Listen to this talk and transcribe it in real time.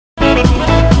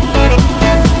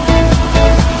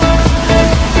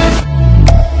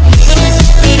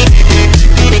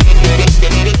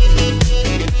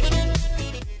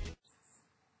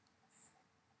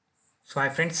So hi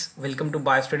friends, welcome to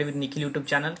BioStudy with Nikhil YouTube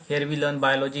channel. Here we learn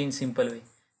biology in simple way.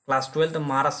 Class 12th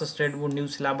Maharashtra state board new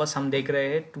syllabus हम देख रहे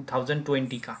हैं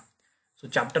 2020 का. So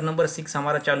chapter number 6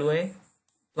 हमारा चालू है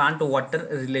plant water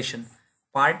relation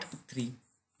part 3.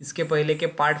 इसके पहले के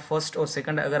पार्ट फर्स्ट और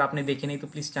सेकंड अगर आपने देखे नहीं तो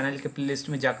प्लीज़ चैनल के प्लेलिस्ट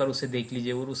में जाकर उसे देख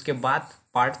लीजिए और उसके बाद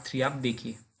पार्ट 3 आप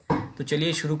देखिए. तो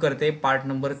चलिए शुरू करते हैं part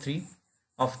number 3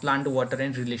 of plant water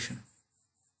and relation.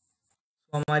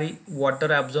 हमारी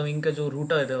वाटर एब्जॉर्बिंग का जो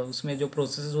रूट है उसमें जो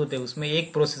प्रोसेस होते हैं उसमें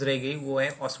एक प्रोसेस रह गई, वो है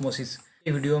ऑस्मोसिस.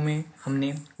 ये वीडियो में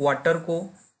हमने वाटर को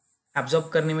एब्जॉर्ब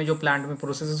करने में जो प्लांट में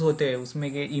प्रोसेस होते हैं उसमें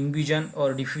के इम्ब्यूजन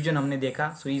और डिफ्यूजन हमने देखा.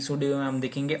 सो इस वीडियो में हम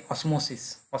देखेंगे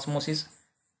ऑस्मोसिस. ऑस्मोसिस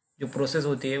जो प्रोसेस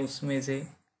होती है उसमें से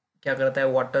क्या करता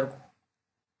है, वाटर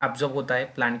एब्जॉर्ब होता है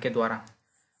प्लांट के द्वारा.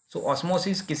 सो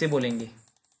ऑस्मोसिस किसे बोलेंगे?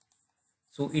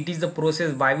 So it is the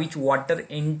process by which water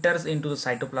enters into the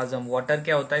cytoplasm. Water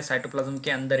क्या होता है, साइटोप्लाज्म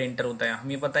के अंदर एंटर होता है.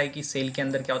 हमें पता है कि सेल के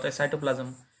अंदर क्या होता है,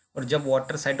 साइटोप्लाज्म. और जब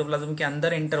वाटर साइटोप्लाज्म के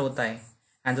अंदर एंटर होता है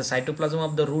and the cytoplasm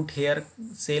of the root hair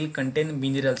cell contain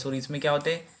minerals, और इसमें क्या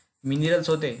होते हैं, मिनरल्स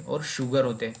होते हैं और शुगर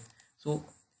होते हैं. सो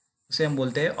उसे हम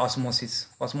बोलते हैं osmosis.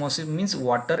 Osmosis means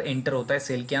water enter होता है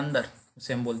सेल के अंदर,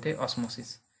 उसे हम बोलते हैं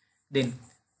osmosis. Then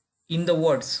in the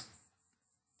words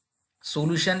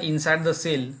solution inside the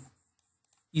cell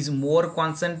is more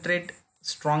concentrate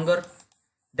stronger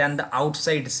than the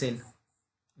outside cell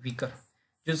weaker.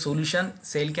 जो सॉल्यूशन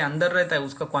सेल के अंदर रहता है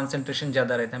उसका कॉन्सेंट्रेशन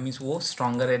ज़्यादा रहता है, मीन्स वो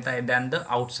स्ट्रॉन्गर रहता है then the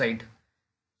outside.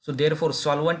 So therefore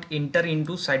solvent inter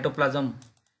into cytoplasm.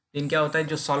 दिन क्या होता है,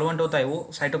 जो सॉल्वेंट होता है वो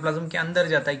साइटोप्लाज्म के अंदर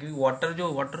जाता है, क्योंकि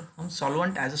वाटर हम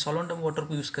सॉल्वेंट एज ए सॉल्वेंट हम वाटर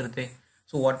को यूज़ करते हैं.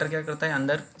 सो वाटर क्या करता है,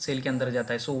 अंदर सेल के अंदर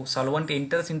जाता है. सो solvent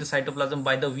इंटर्स in the cytoplasm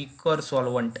by the weaker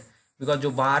solvent. Because जो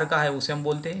बाहर का है उसे हम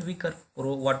बोलते हैं वीकर, और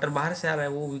वो वाटर बाहर से आ रहा है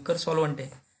वो वीकर सॉल्वेंट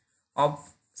है. Of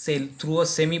cell through a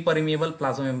semi permeable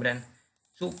plasma membrane.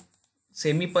 जो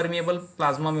सेमी परमिएबल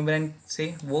प्लाज्मा मेम्ब्रेन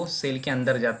से वो सेल के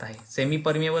अंदर जाता है. सेमी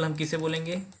परमिएबल हम किसे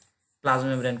बोलेंगे, प्लाज्मा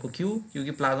मेम्ब्रेन को. क्यों?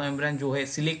 क्योंकि प्लाज्मा मेम्ब्रेन जो है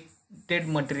सिलेक्टेड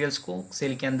मटेरियल्स को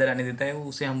सेल के अंदर आने देता है, वो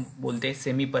उसे हम बोलते हैं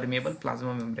semi permeable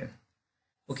plasma membrane.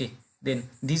 Okay, then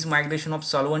this migration of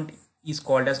solvent is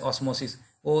called as osmosis.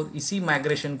 और इसी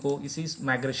माइग्रेशन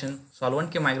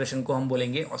सॉल्वेंट के माइग्रेशन को हम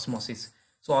बोलेंगे osmosis.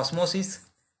 So osmosis,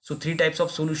 so 3 types of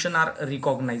solution are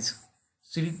recognise.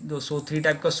 So 3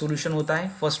 type का सॉल्यूशन होता है.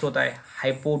 फर्स्ट होता है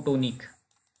हाइपोटोनिक,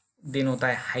 देन होता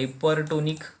है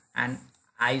hypertonic and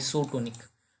isotonic.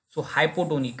 So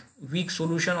hypotonic week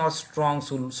solution और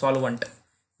स्ट्रॉन्ग सॉल्वेंट.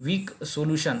 वीक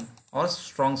सॉल्यूशन और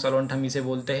स्ट्रॉन्ग सॉल्वेंट हम इसे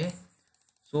बोलते हैं.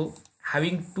 सो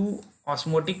हैविंग 2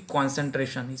 ऑस्मोटिक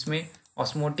कॉन्सेंट्रेशन, इसमें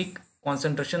ऑस्मोटिक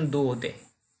कॉन्सेंट्रेशन 2 होते हैं.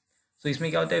 सो इसमें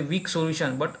क्या होता है, week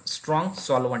solution but strong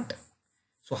solvent.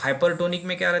 So hypertonic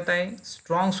में क्या रहता है,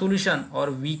 स्ट्रॉन्ग सॉल्यूशन और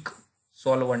वीक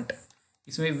सॉल्वेंट.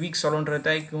 इसमें वीक सॉल्वेंट रहता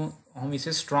है, क्यों हम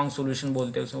इसे स्ट्रॉन्ग सॉल्यूशन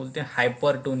बोलते हैं, उसे बोलते हैं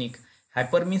हाइपरटोनिक.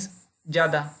 हाइपर मीन्स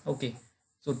ज़्यादा, ओके.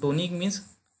 सो tonic means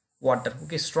water,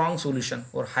 okay, strong solution,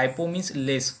 और hypo means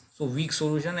less. So weak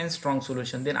solution and strong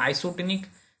solution. Then isotonic,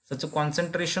 such a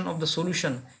concentration of the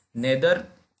solution neither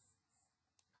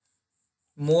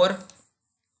more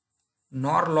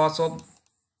nor loss of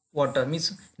water, means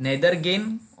neither gain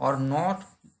or not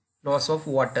loss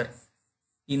of water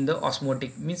in the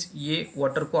osmotic, means ये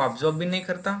water को absorb भी नहीं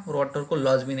करता और water को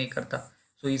loss भी नहीं करता.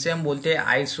 सो इसे हम बोलते हैं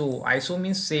आइसो. आइसो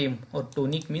मीन्स सेम और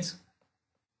टोनिक मीन्स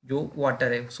जो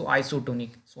वाटर है. सो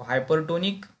isotonic. So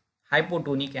hypertonic,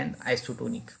 hypotonic and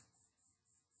isotonic.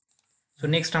 So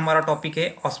next हमारा टॉपिक है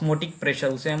ऑस्मोटिक प्रेशर,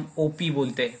 उसे हम ओपी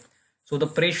बोलते हैं. So the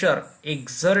pressure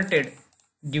exerted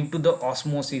due to the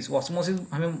osmosis. Osmosis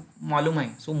हमें मालूम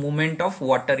है. So movement of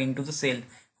water into the cell,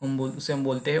 उसे हम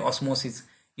बोलते हैं osmosis.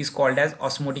 Is called as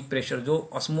osmotic pressure. जो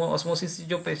ऑस्मोसिस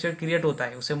जो प्रेशर क्रिएट होता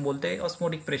है उसे हम बोलते हैं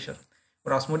ऑस्मोटिक प्रेशर.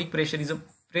 और osmotic pressure is a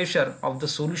pressure of the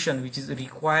solution which is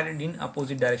required in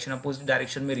opposite direction. Opposite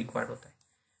direction में रिक्वायर्ड होता है.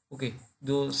 ओके,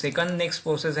 जो सेकंड नेक्स्ट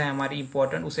प्रोसेस है हमारी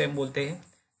इंपॉर्टेंट, उसे हम बोलते हैं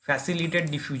फैसिलिटेड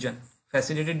डिफ्यूजन.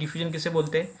 फैसिलिटेड डिफ्यूजन किसे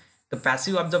बोलते हैं, the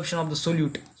passive absorption of the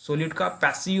solute. Solute का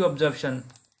passive absorption,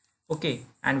 okay,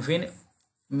 and when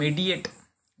mediate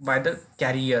by the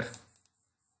career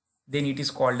then it is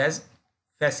called as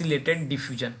facilitated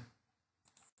diffusion.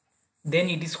 Then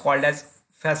it is called as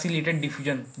facilitated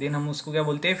diffusion. Then हम उसको क्या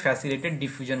बोलते हैं, facilitated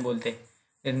diffusion बोलते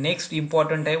हैं. Next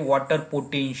important है water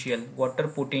potential. Water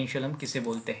potential हम किसे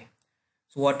बोलते हैं?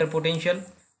 So water potential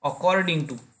according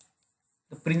to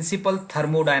principal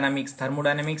thermodynamics.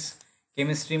 Thermodynamics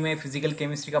chemistry में, फिजिकल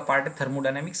केमिस्ट्री का पार्ट है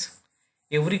thermodynamics.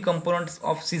 Every component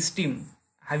of system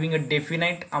having a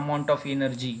definite amount of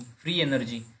energy, free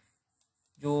energy.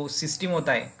 जो system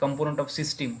होता है, कंपोनेंट ऑफ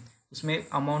सिस्टम, उसमें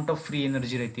अमाउंट ऑफ फ्री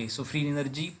एनर्जी रहती है. So free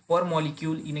energy पर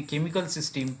molecule in a chemical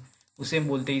system, उसे हम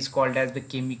बोलते हैं is called as the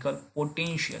chemical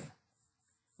potential.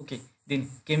 Okay, then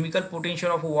chemical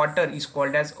potential of water is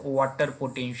called as water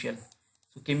potential.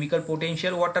 So chemical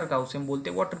potential water का उसे हम बोलते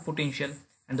हैं water potential.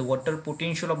 And the water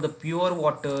potential of the pure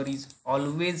water is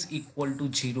always equal to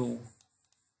zero.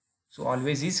 So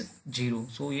always is zero.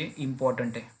 सो ये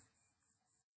important है.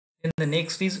 Then the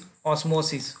next is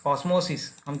osmosis.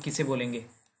 Osmosis हम किसे बोलेंगे?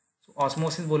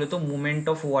 ऑस्मोसिस बोले तो movement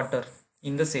of water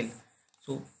in the cell.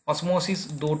 So osmosis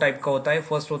दो type का होता है.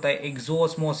 फर्स्ट होता है एक्सो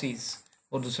ऑस्मोसिस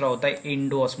और दूसरा होता है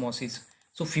endo osmosis.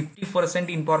 So 50%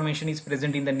 information is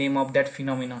present in the name of that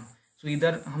phenomenon. सो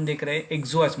इधर हम देख रहे हैं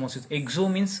एक्सो ऑस्मोसिस. एक्सो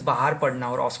मीन्स बाहर पड़ना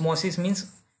और osmosis means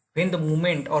when the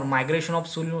movement और migration of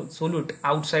solute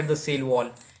outside the cell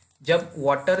wall. जब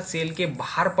वाटर सेल के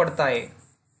बाहर पड़ता है,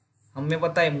 हमें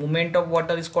पता है movement of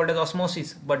water is called as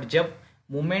osmosis. But जब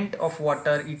movement of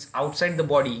water it's outside the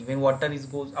body, when water is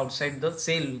goes outside the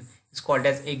cell is called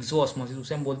as exoosmosis.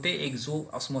 उसे हम बोलते हैं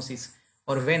exoosmosis.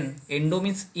 और when endo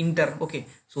means inter. okay,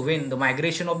 so when the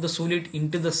migration of the solute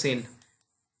into the cell,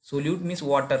 solute means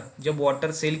water, जब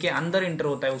water cell के अंदर enter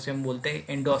होता है उसे हम बोलते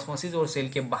हैं endoosmosis. और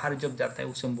cell के बाहर जब जाता है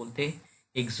उसे हम बोलते हैं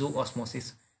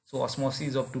exoosmosis. so osmosis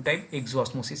is of two type,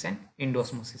 exoosmosis and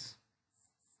endoosmosis.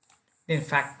 then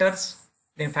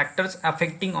factors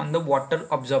affecting on the water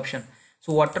absorption.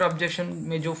 So water observation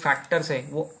में जो फैक्टर्स है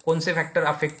वो कौन से फैक्टर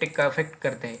अफेक्ट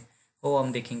करते हैं वो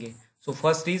हम देखेंगे. So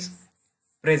first is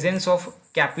presence of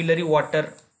capillary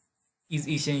water is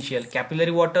essential.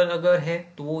 Capillary water अगर है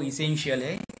तो वो इसेंशियल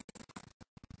है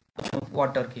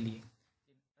वाटर के लिए.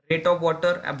 Rate of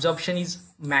water absorption is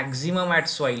maximum eight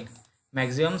soil.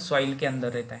 Maximum soil के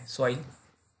अंदर रहता है. Soil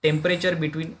temperature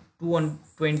between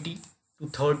 220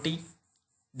 to 30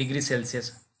 degree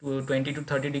Celsius. 20 to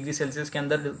 30 degree Celsius के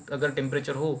अंदर अगर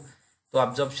टेम्परेचर हो तो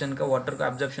एब्जॉर्प्शन का वाटर का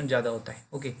एब्जॉर्प्शन ज़्यादा होता है.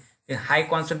 Okay, high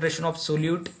concentration of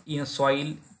solute in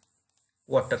soil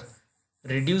water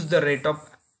reduce the rate of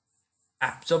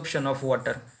absorption of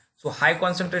water. So high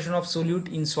concentration of solute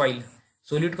in soil,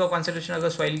 solute का कॉन्सेंट्रेशन अगर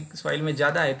सॉइल में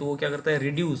ज़्यादा है तो वो क्या करता है,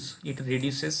 it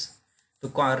reduces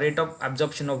the rate of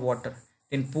absorption of water.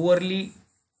 Then poorly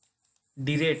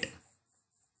डिरेट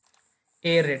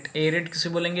air rate. Air rate किसे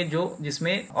बोलेंगे? जो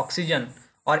जिसमें ऑक्सीजन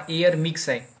और एयर मिक्स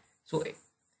है. सो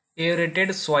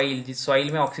एयरेटेड सॉइल, जिस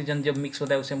सॉइल में ऑक्सीजन जब मिक्स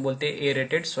होता है उसे हम बोलते हैं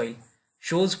aerated soil.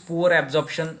 Shows poor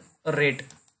absorption rate,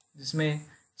 जिसमें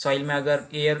सॉइल में अगर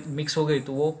एयर मिक्स हो गई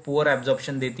तो वो पुअर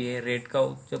एब्जॉर्प्शन देती है. रेट का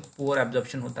जब पुअर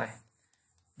एब्जॉर्प्शन होता है.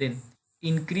 Then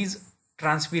increase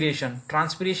transpiration.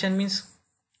 Transpiration means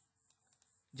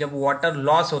जब वाटर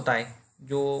लॉस होता है,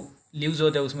 जो लीव्स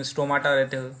होते हैं उसमें स्टोमाटा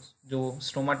रहते हैं, जो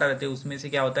स्टोमाटा रहते हैं उसमें से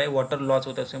क्या होता है, वाटर लॉस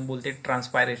होता है, उसे हम बोलते हैं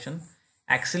transpiration.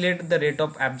 Accelerate the rate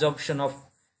of absorption of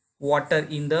water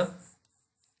in the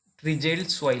ट्रीजेल्ड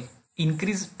soil.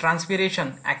 Increase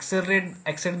transpiration,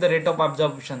 accelerate the rate of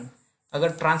absorption.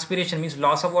 अगर transpiration means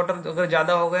loss of water अगर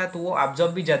ज़्यादा हो गया तो वो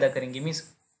एब्जॉर्ब भी ज़्यादा करेंगे. Means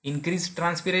increase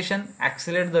transpiration,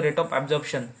 accelerate the rate of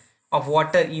absorption of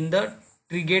water in the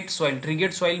ट्रीगेट soil.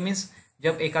 ट्रीगेट soil means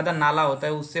जब एक आधा नाला होता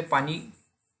है उससे पानी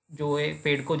जो है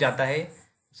पेड़ को जाता है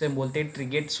उसे हम बोलते हैं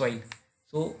ट्रीगेट soil.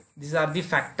 So this are the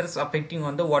factors affecting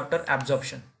on the water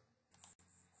absorption.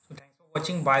 So thanks for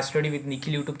watching bio study with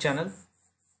Nikhil YouTube channel.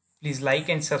 Please like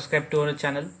and subscribe to our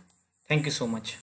channel. Thank you so much.